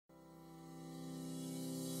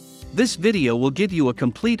This video will give you a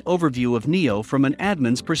complete overview of NEO from an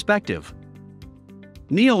admin's perspective.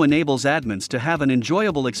 NEO enables admins to have an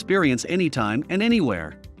enjoyable experience anytime and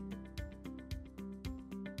anywhere.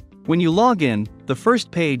 When you log in, the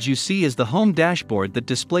first page you see is the home dashboard that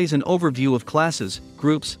displays an overview of classes,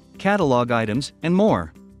 groups, catalog items, and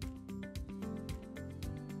more.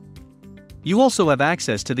 You also have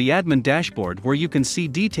access to the admin dashboard where you can see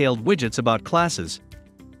detailed widgets about classes,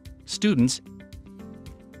 students,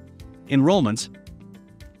 enrollments,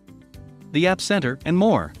 the App Center, and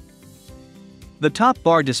more. The top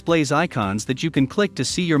bar displays icons that you can click to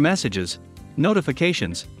see your messages,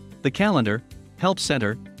 notifications, the calendar, Help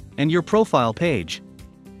Center, and your profile page.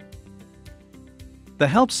 The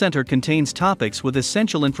Help Center contains topics with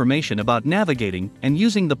essential information about navigating and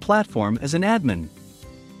using the platform as an admin.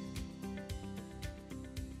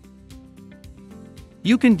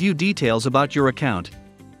 You can view details about your account,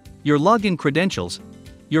 your login credentials,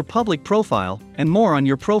 your public profile, and more on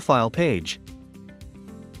your profile page.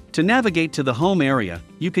 To navigate to the home area,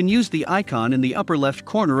 you can use the icon in the upper left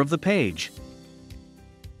corner of the page.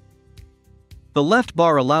 The left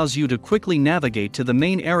bar allows you to quickly navigate to the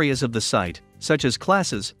main areas of the site, such as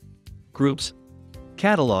classes, groups,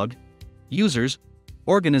 catalog, users,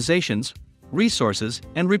 organizations, resources,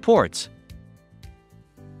 and reports.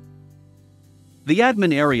 The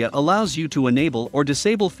admin area allows you to enable or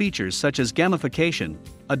disable features such as gamification,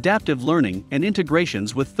 adaptive learning, and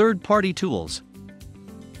integrations with third-party tools.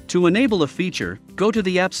 To enable a feature, go to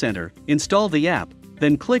the App Center, install the app,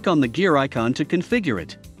 then click on the gear icon to configure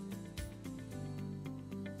it.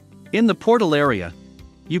 In the portal area,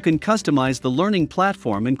 you can customize the learning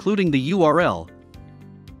platform including the URL,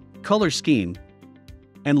 color scheme,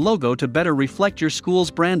 and logo to better reflect your school's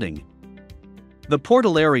branding. The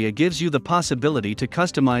portal area gives you the possibility to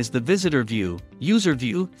customize the visitor view, user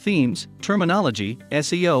view, themes, terminology,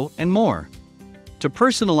 SEO, and more. To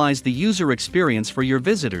personalize the user experience for your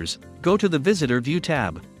visitors, go to the Visitor View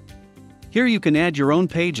tab. Here you can add your own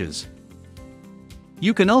pages.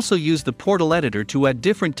 You can also use the portal editor to add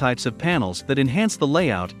different types of panels that enhance the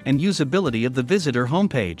layout and usability of the visitor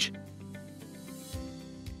homepage.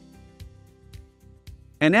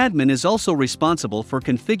 An admin is also responsible for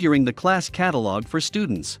configuring the class catalog for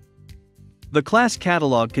students. The class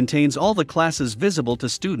catalog contains all the classes visible to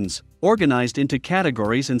students, organized into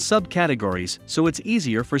categories and subcategories so it's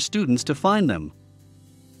easier for students to find them.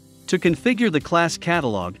 To configure the class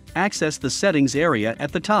catalog, access the Settings area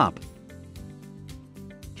at the top.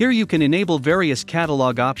 Here you can enable various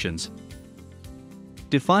catalog options,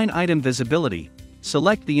 define item visibility,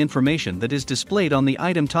 select the information that is displayed on the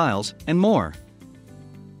item tiles, and more.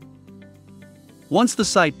 Once the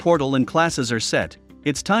site portal and classes are set,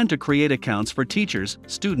 it's time to create accounts for teachers,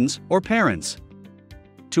 students, or parents.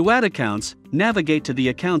 To add accounts, navigate to the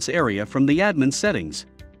Accounts area from the admin settings.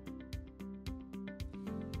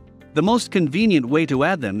 The most convenient way to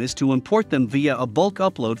add them is to import them via a bulk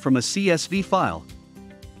upload from a CSV file.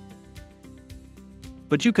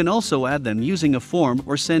 But you can also add them using a form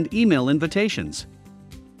or send email invitations.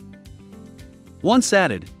 Once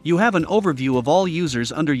added, you have an overview of all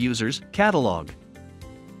users under Users, Catalog.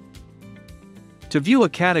 To view a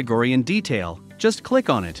category in detail, just click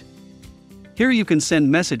on it. Here you can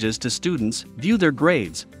send messages to students, view their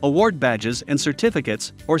grades, award badges and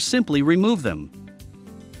certificates, or simply remove them.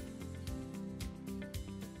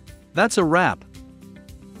 That's a wrap.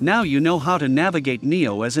 Now you know how to navigate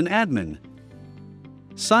NEO as an admin.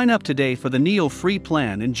 Sign up today for the NEO free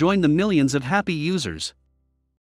plan and join the millions of happy users.